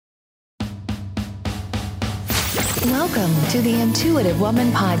Welcome to the Intuitive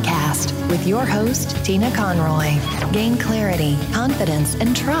Woman Podcast with your host, Tina Conroy. Gain clarity, confidence,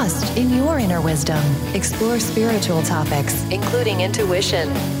 and trust in your inner wisdom. Explore spiritual topics, including intuition,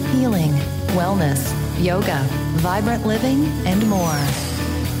 healing, wellness, yoga, vibrant living, and more.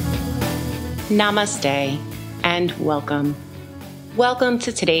 Namaste and welcome. Welcome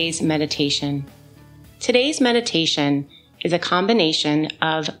to today's meditation. Today's meditation is a combination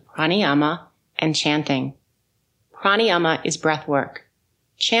of pranayama and chanting. Pranayama is breath work.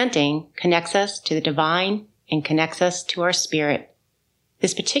 Chanting connects us to the divine and connects us to our spirit.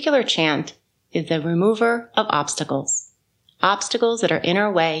 This particular chant is the remover of obstacles that are in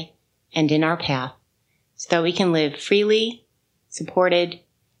our way and in our path, so that we can live freely, supported,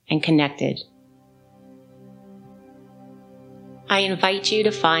 and connected. I invite you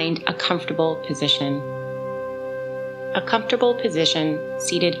to find a comfortable position. A comfortable position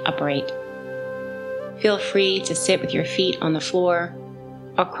seated upright. Feel free to sit with your feet on the floor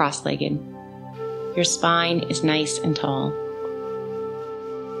or cross-legged. Your spine is nice and tall.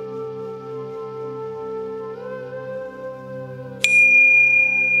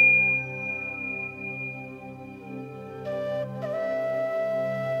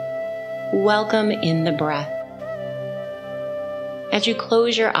 Welcome in the breath. As you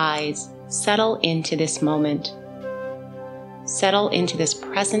close your eyes, settle into this moment. Settle into this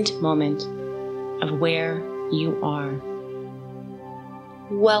present moment of where you are.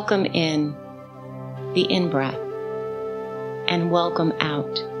 Welcome in the in-breath and welcome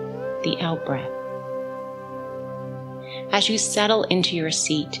out the out-breath. As you settle into your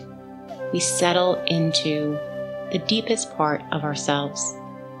seat, we settle into the deepest part of ourselves,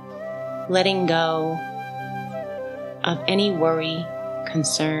 letting go of any worry,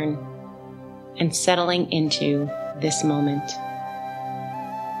 concern, and settling into this moment.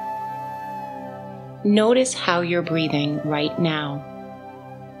 Notice how you're breathing right now.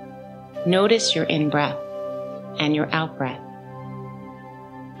 Notice your in-breath and your out-breath.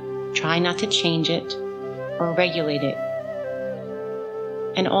 Try not to change it or regulate it.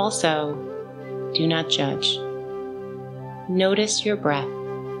 And also, do not judge. Notice your breath.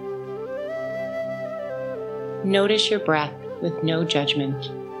 Notice your breath with no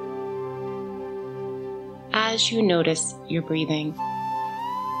judgment. As you notice your breathing,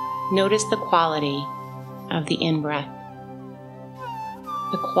 notice the quality of the in-breath,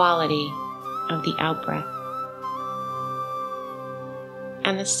 the quality of the out-breath,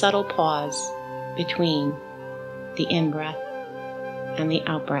 and the subtle pause between the in-breath and the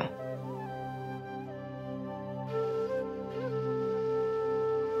out-breath.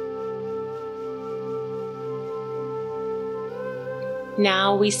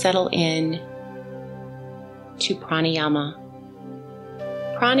 Now we settle in to pranayama.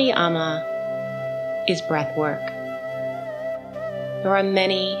 Pranayama is breath work. There are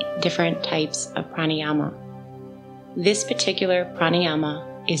many different types of pranayama. This particular pranayama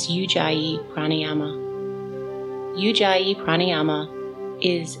is Ujjayi Pranayama. Ujjayi Pranayama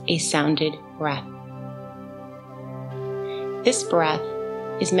is a sounded breath. This breath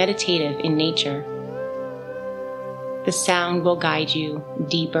is meditative in nature. The sound will guide you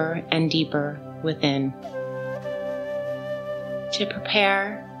deeper and deeper within. To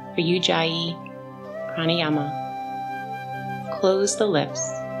prepare for Ujjayi Pranayama, close the lips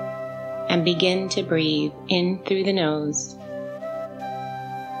and begin to breathe in through the nose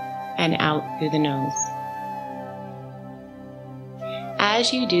and out through the nose.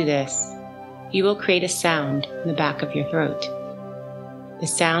 As you do this, you will create a sound in the back of your throat. The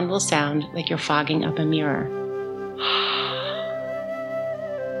sound will sound like you're fogging up a mirror.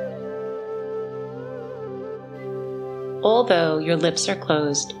 Although your lips are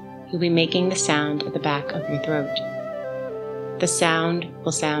closed, you'll be making the sound at the back of your throat. The sound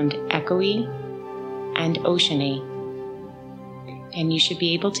will sound echoey and oceany, and you should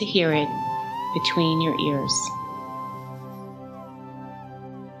be able to hear it between your ears.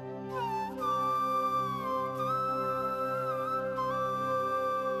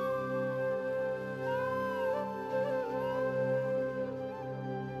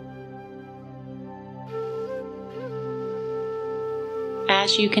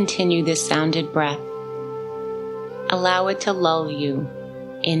 As you continue this sounded breath, allow it to lull you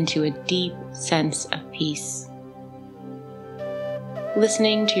into a deep sense of peace.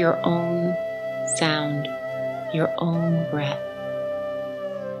 Listening to your own sound, your own breath.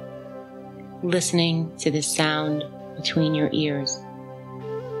 Listening to the sound between your ears.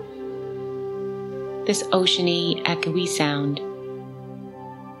 This oceany, echoey sound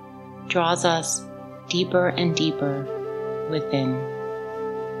draws us deeper and deeper within.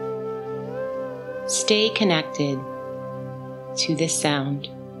 Stay connected to this sound,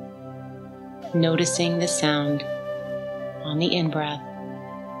 noticing the sound on the in-breath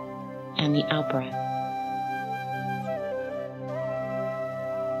and the out-breath.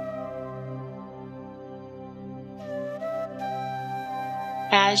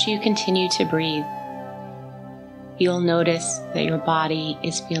 As you continue to breathe, you'll notice that your body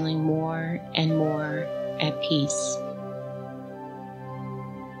is feeling more and more at peace.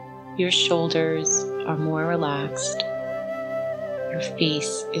 Your shoulders are more relaxed. Your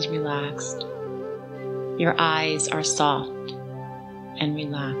face is relaxed. Your eyes are soft and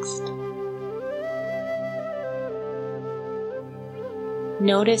relaxed.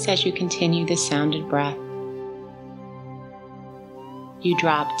 Notice as you continue this sounded breath, you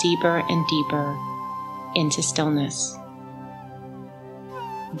drop deeper and deeper into stillness,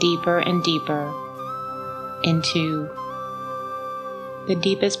 deeper and deeper into the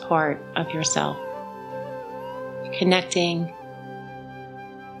deepest part of yourself, connecting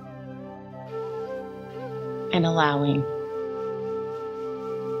and allowing.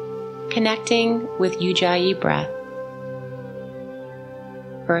 Connecting with Ujjayi breath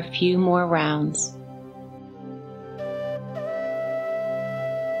for a few more rounds.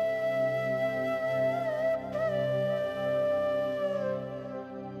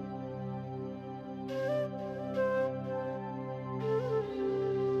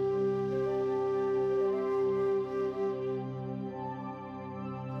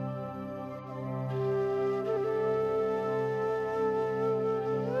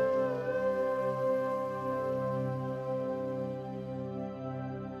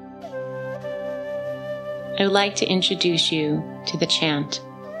 I would like to introduce you to the chant,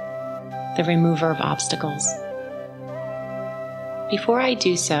 the remover of obstacles. Before I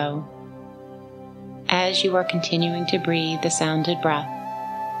do so, as you are continuing to breathe the sounded breath,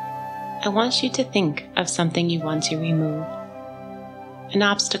 I want you to think of something you want to remove, an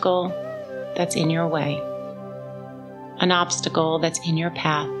obstacle that's in your way, an obstacle that's in your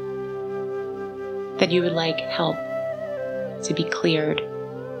path that you would like help to be cleared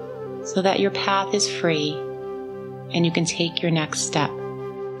so that your path is free and you can take your next step.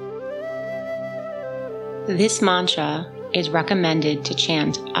 This mantra is recommended to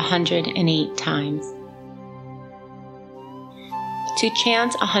chant 108 times. To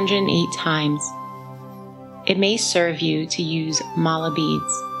chant 108 times, it may serve you to use mala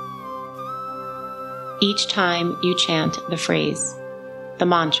beads. Each time you chant the phrase, the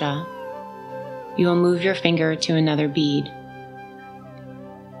mantra, you will move your finger to another bead.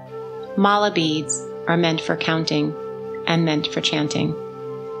 Mala beads are meant for counting and meant for chanting.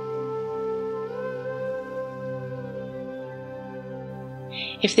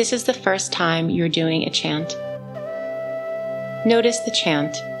 If this is the first time you're doing a chant, notice the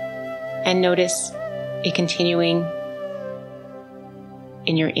chant and notice it continuing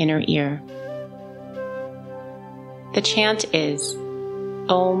in your inner ear. The chant is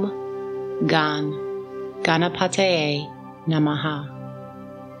Om Gan Ganapataye Namaha.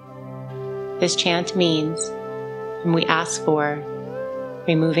 This chant means, and we ask for,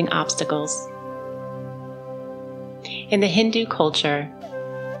 removing obstacles. In the Hindu culture,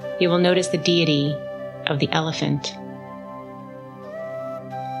 you will notice the deity of the elephant.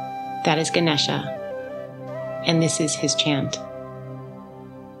 That is Ganesha, and this is his chant.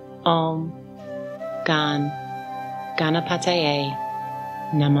 Om Gan Ganapataye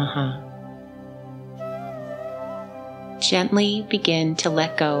Namaha. Gently begin to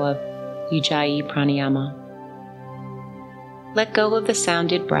let go of Ujjayi Pranayama. Let go of the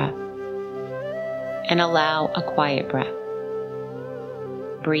sounded breath and allow a quiet breath,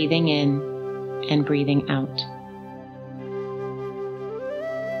 breathing in and breathing out.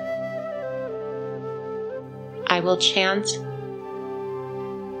 I will chant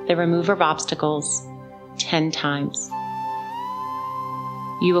the remover of obstacles 10 times.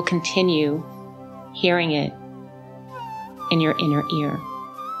 You will continue hearing it in your inner ear.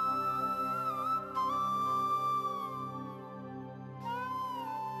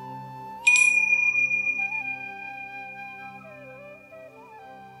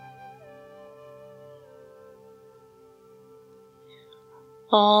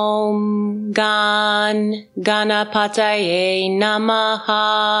 Om Gan Ganapataye Namaha.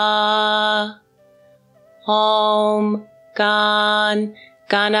 Om Gan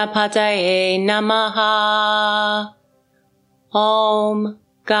Ganapataye Namaha. Om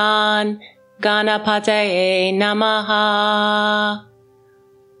Gan Ganapataye Namaha.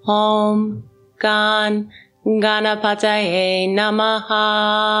 Om Gan Ganapataye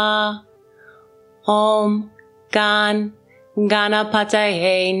Namaha. Om Gan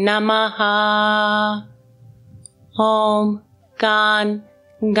Ganapataye Namaha. Om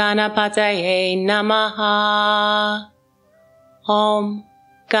Ganapataye Namaha. Om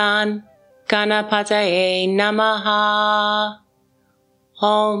Ganapataye Namaha.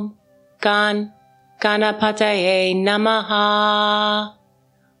 Om Ganapataye Namaha.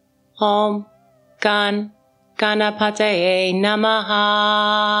 Om Ganapataye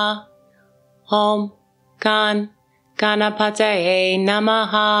Namaha. Om Ganapataye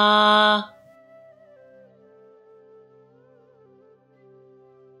Namaha.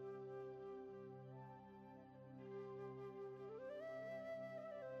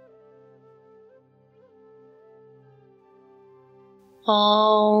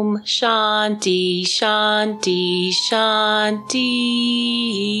 Om Shanti Shanti Shanti.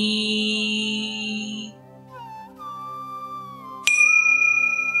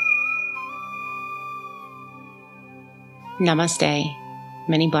 Namaste.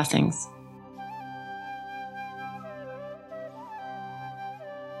 Many blessings.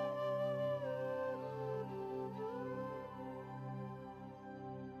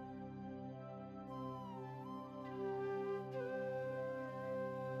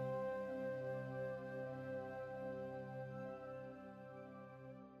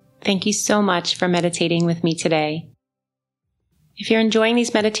 Thank you so much for meditating with me today. If you're enjoying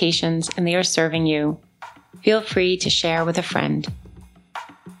these meditations and they are serving you, feel free to share with a friend.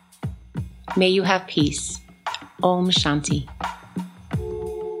 May you have peace. Om Shanti.